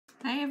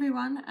Hey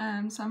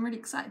everyone, so I'm really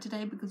excited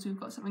today because we've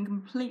got something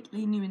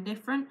completely new and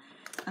different,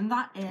 and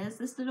that is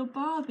this little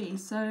Barbie.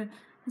 So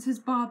this is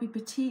Barbie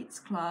Petites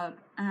Club,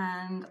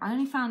 and I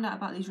only found out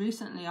about these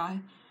recently. I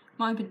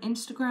might have been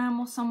Instagram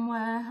or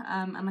somewhere,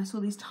 and I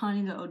saw these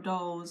tiny little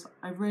dolls.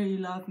 I really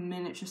love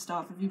miniature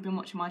stuff. If you've been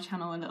watching my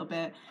channel a little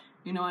bit,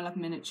 you know I love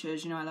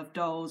miniatures, you know I love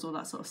dolls, all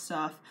that sort of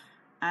stuff.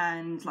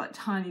 And like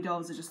tiny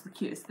dolls are just the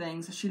cutest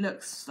things. So she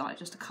looks like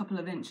just a couple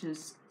of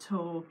inches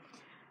tall.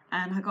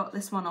 And I got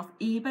this one off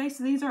eBay,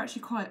 so these are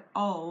actually quite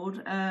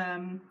old,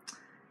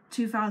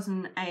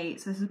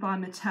 2008, so this is by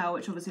Mattel,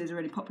 which obviously is a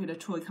really popular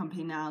toy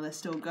company now, they're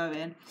still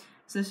going.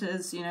 So this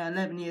is,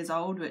 11 years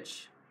old,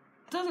 which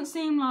doesn't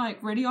seem like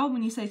really old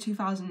when you say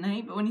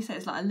 2008, but when you say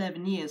it's like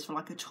 11 years for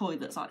like a toy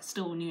that's like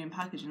still new in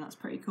packaging, that's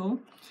pretty cool.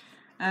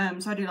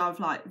 So I do love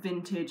like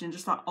vintage and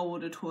just like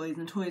older toys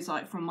and toys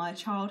like from my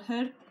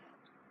childhood.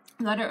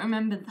 And I don't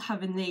remember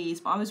having these,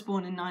 but I was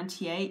born in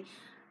 98,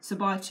 so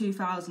by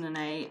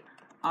 2008,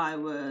 I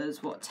was,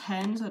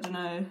 10, so I don't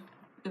know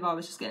if I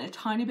was just getting a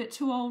tiny bit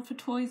too old for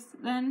toys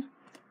then,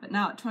 but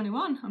now at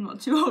 21, I'm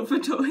not too old for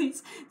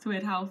toys. It's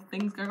weird how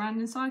things go around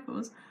in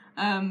cycles.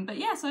 But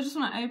yeah, so I just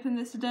want to open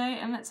this today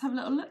and let's have a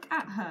little look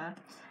at her.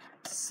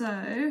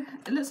 So,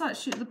 it looks like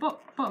the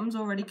bottom's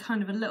already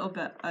kind of a little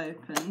bit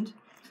opened.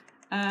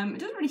 It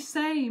doesn't really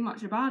say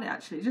much about it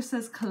actually, it just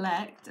says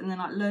collect and then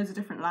like loads of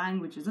different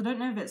languages. I don't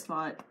know if it's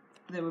like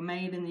they were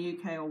made in the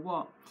UK or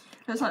what.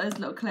 Looks like there's a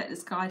little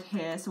collector's guide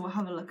here, so we'll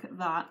have a look at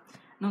that.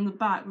 And on the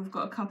back we've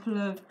got a couple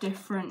of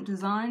different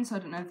designs, so I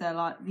don't know if they're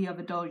like the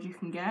other dolls you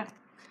can get.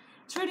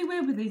 It's really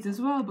weird with these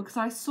as well because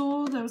I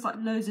saw there was like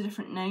loads of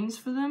different names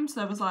for them. So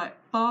there was like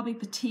Barbie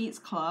Petites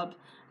Club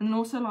and then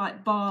also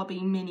like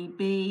Barbie Mini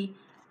B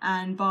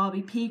and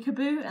Barbie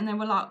Peek-a-boo, and they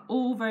were like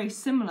all very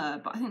similar,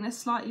 but I think they're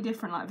slightly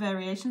different like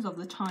variations of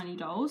the tiny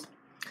dolls.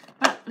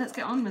 But let's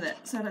get on with it.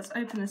 So let's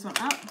open this one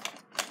up.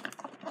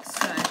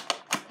 So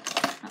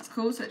that's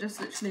cool, so it just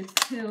literally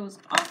peels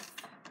off.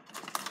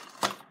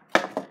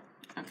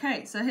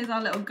 Okay, so here's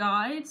our little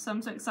guide. So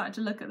I'm so excited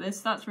to look at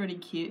this. That's really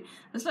cute.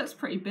 This looks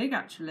pretty big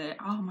actually.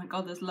 Oh my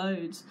god, there's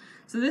loads.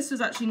 So this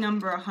was actually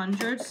number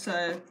 100,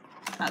 so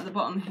at the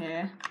bottom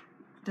here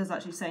it does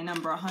actually say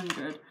number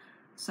 100.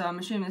 So I'm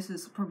assuming this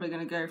is probably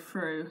going to go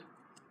through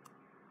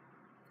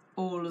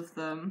all of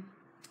them.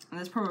 And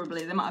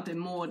there might have been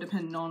more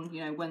depending on,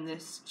 when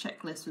this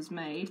checklist was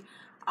made.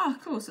 Oh,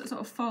 cool, so it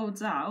sort of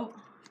folds out.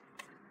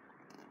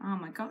 Oh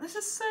my god, this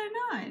is so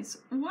nice.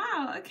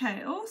 Wow,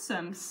 okay,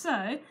 awesome.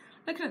 So,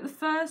 looking at the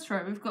first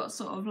row, we've got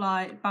sort of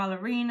like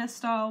ballerina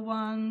style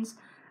ones,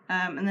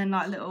 and then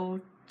like little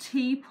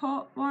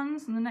teapot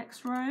ones in the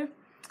next row.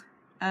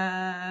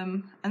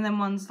 And then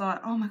ones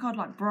like, oh my god,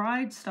 like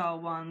bride style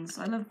ones.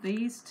 I love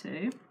these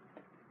two.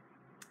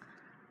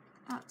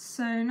 That's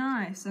so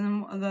nice. And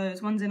then what are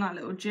those? One's in like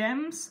little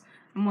gems,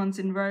 and one's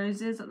in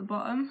roses at the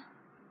bottom.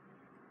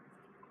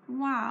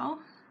 Wow.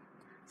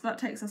 So that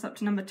takes us up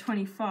to number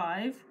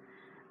 25,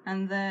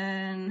 and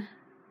then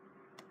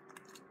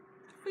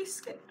we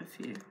skipped a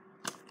few.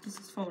 Does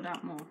this fold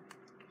out more?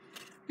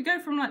 We go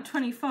from like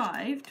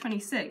 25,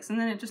 26, and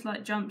then it just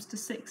like jumps to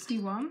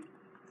 61.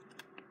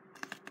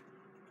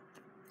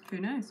 Who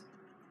knows?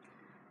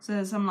 So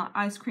there's some like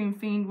ice cream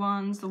themed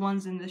ones, the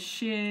ones in the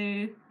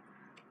shoe.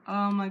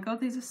 Oh my god,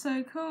 these are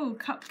so cool.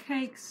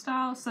 Cupcake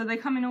style. So they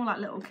come in all like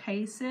little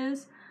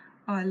cases.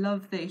 Oh, I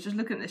love these. Just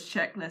look at this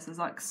checklist. There's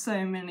like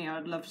so many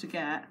I'd love to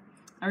get.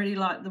 I really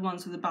like the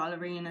ones with the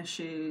ballerina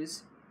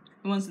shoes.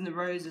 The ones in the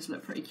roses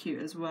look pretty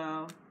cute as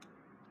well.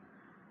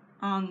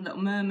 And little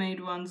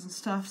mermaid ones and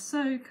stuff.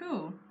 So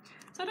cool.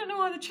 So I don't know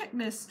why the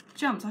checklist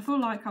jumps. I feel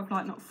like I've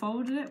like not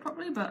folded it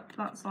properly, but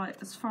that's like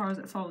as far as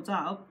it folds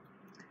out.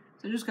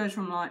 So it just goes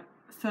from like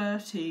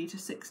 30 to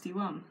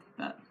 61.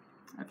 But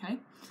okay.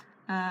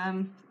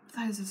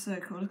 Those are so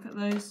cool. Look at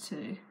those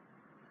two.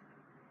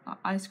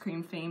 Ice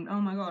cream themed.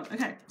 Oh my god.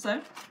 Okay, so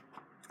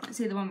let's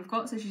see the one we've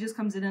got. So she just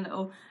comes in a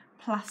little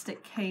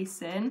plastic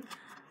casing,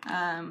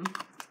 and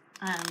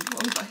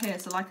what we've got here,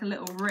 so like a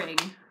little ring.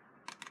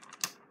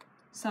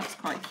 So that's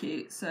quite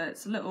cute. So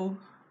it's a little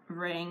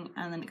ring,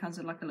 and then it comes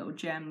with like a little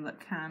gem that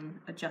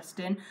can adjust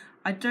in.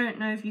 I don't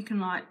know if you can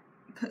like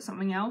put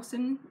something else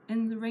in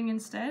the ring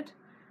instead,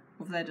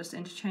 or if they're just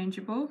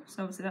interchangeable.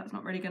 So obviously that's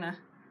not really gonna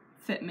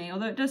fit me,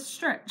 although it does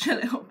stretch a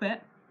little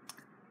bit.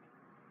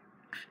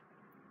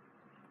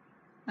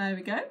 There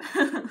we go.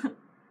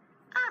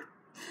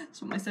 That's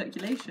for my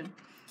circulation.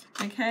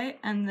 Okay,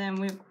 and then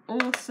we've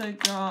also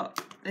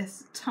got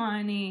this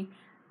tiny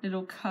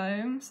little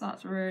comb, so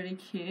that's really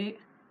cute.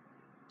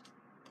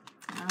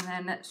 And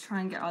then let's try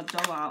and get our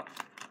doll out.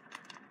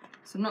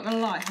 So I'm not gonna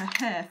lie, her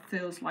hair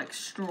feels like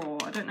straw.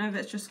 I don't know if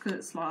it's just because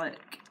it's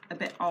like a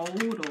bit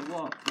old or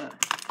what, but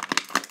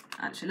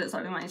actually looks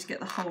like we might need to get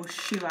the whole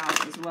shoe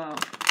out as well.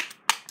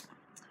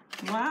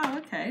 Wow,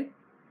 okay.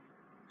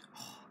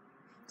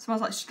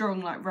 Smells like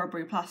strong, like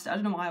rubbery plastic. I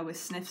don't know why I always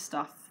sniff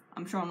stuff.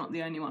 I'm sure I'm not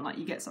the only one. Like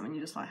you get something,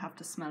 you just like have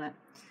to smell it.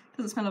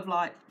 Doesn't smell of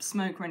like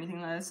smoke or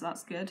anything though, so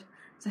that's good.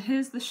 So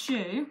here's the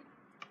shoe.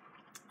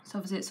 So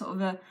obviously it's sort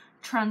of a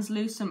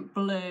translucent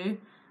blue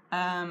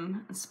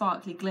and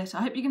sparkly glitter.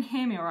 I hope you can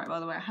hear me alright, by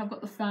the way. I have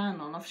got the fan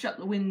on. I've shut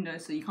the window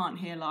so you can't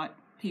hear like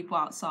people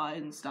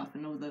outside and stuff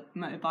and all the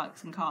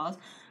motorbikes and cars,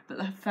 but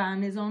the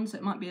fan is on, so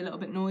it might be a little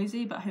bit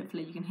noisy, but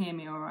hopefully you can hear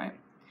me alright.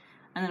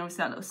 And then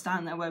obviously that little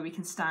stand there where we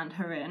can stand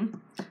her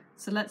in.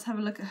 So let's have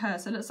a look at her.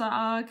 So it looks like,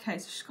 oh, okay,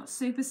 so she's got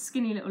super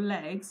skinny little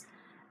legs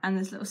and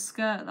this little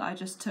skirt that I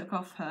just took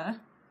off her.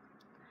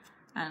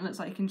 And it looks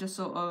like you can just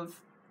sort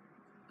of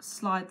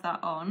slide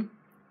that on.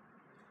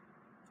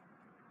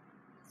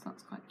 So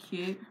that's quite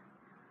cute.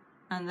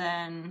 And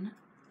then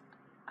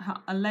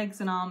her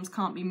legs and arms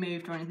can't be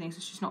moved or anything, so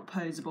she's not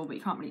posable, but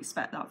you can't really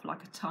expect that for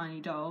like a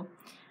tiny doll.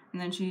 And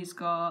then she's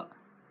got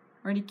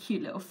a really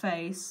cute little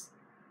face,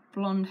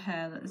 blonde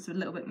hair that is a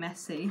little bit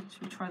messy.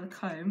 Should we try the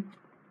comb?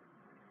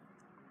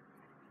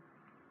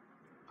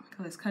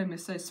 God, this comb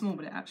is so small,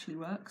 but it actually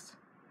works.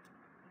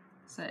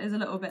 So it is a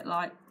little bit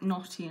like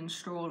knotty and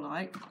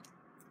straw-like.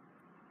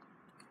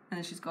 And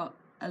then she's got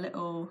a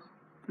little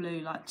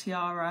blue like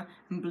tiara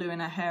and blue in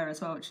her hair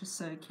as well, which is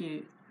so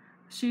cute.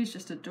 She's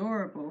just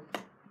adorable.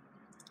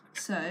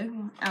 So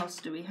what else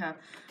do we have?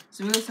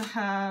 So we also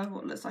have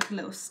what looks like a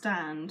little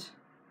stand.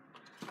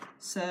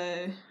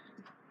 So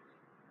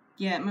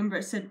yeah, remember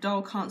it said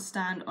doll can't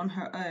stand on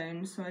her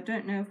own, so I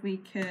don't know if we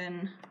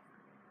can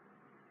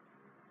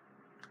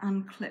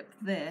unclip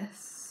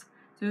this.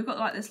 So we've got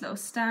like this little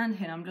stand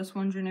here. I'm just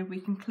wondering if we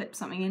can clip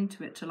something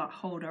into it to like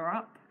hold her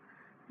up.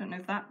 I don't know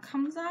if that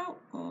comes out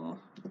or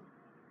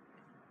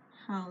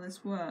how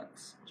this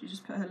works. Do you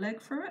just put her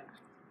leg through it?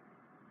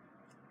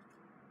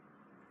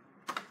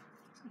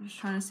 So I'm just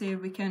trying to see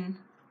if we can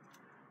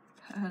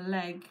put her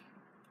leg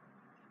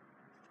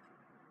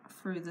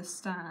through the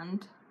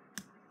stand.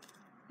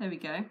 There we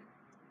go.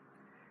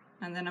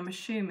 And then I'm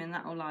assuming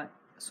that will like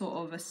sort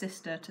of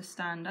assist her to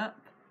stand up.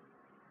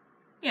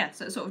 Yeah,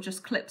 so it sort of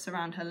just clips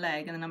around her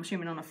leg, and then I'm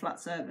assuming on a flat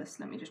surface.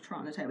 Let me just try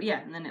on the table.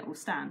 Yeah, and then it will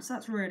stand. So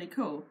that's really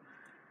cool.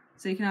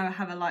 So you can either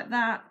have her like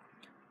that,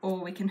 or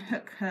we can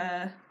hook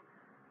her.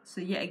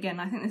 So yet again,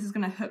 I think this is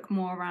going to hook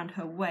more around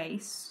her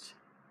waist.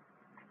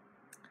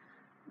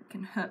 We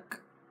can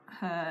hook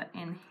her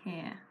in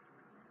here.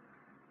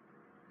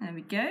 There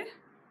we go.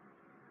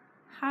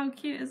 How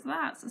cute is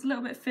that? So it's a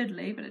little bit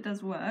fiddly, but it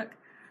does work.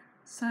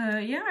 So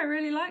yeah, I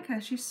really like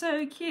her. She's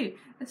so cute.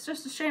 It's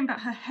just a shame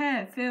about her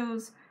hair. It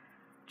feels,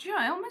 do you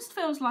know, it almost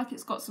feels like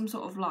it's got some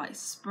sort of like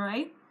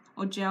spray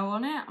or gel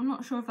on it. I'm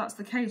not sure if that's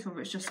the case or if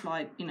it's just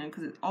like, you know,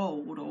 because it's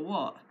old or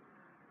what.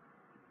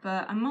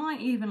 But I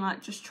might even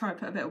like just try to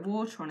put a bit of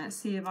water on it,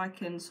 see if I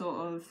can sort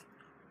of,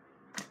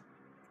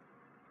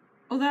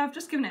 although I've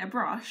just given it a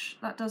brush,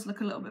 that does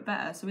look a little bit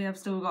better. So we have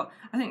still got,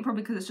 I think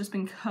probably because it's just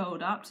been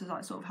curled up to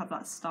like sort of have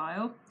that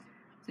style.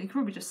 So you can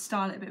probably just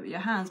style it a bit with your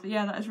hands. But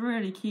yeah, that is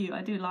really cute.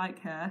 I do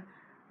like her.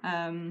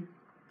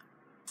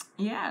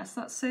 Yes,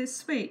 that's so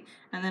sweet.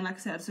 And then like I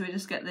said, so we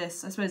just get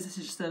this, I suppose this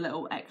is just a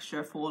little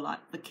extra for like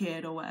the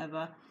kid or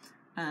whatever.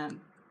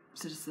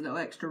 So just a little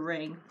extra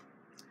ring.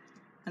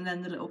 And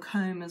then the little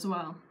comb as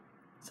well.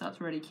 So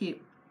that's really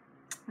cute.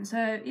 And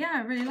so yeah,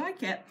 I really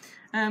like it.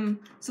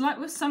 So like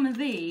with some of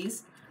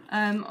these,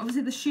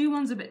 obviously the shoe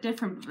one's a bit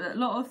different, but a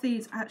lot of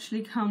these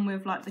actually come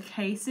with like the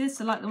cases.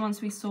 So like the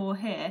ones we saw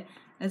here,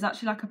 there's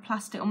actually like a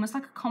plastic, almost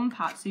like a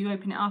compact, so you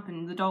open it up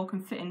and the doll can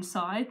fit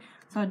inside.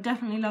 So I'd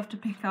definitely love to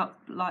pick up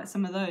like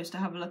some of those to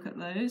have a look at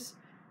those.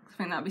 I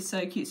think that'd be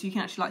so cute, so you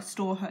can actually like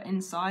store her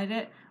inside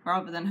it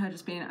rather than her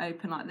just being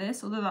open like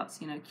this, although that's,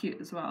 you know, cute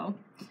as well.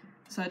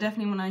 So I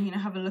definitely want to, you know,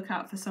 have a look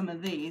out for some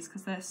of these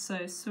because they're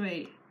so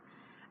sweet.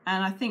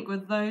 And I think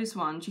with those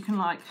ones you can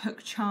like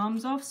hook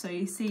charms off, so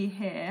you see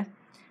here,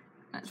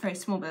 it's very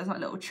small, but there's like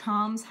little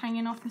charms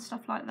hanging off and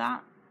stuff like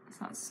that. So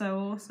that's so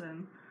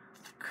awesome.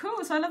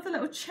 Cool, so I love the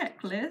little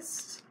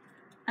checklist.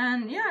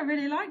 And yeah, I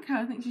really like her.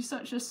 I think she's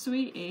such a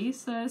sweetie,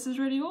 so this is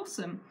really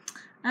awesome.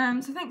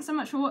 So thanks so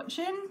much for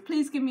watching.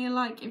 Please give me a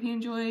like if you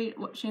enjoyed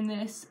watching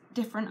this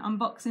different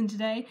unboxing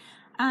today.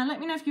 And let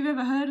me know if you've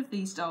ever heard of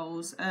these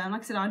dolls.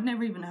 Like I said, I'd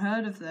never even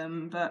heard of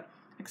them, but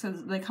like I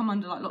said, they come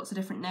under like lots of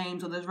different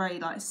names, or there's very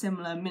like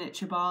similar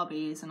miniature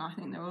Barbies, and I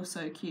think they're all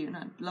so cute, and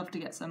I'd love to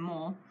get some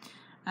more.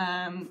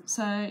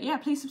 So yeah,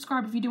 please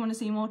subscribe if you do want to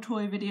see more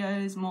toy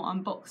videos, more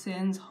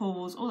unboxings,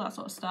 hauls, all that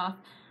sort of stuff.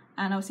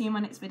 And I'll see you in my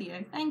next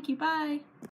video. Thank you, bye!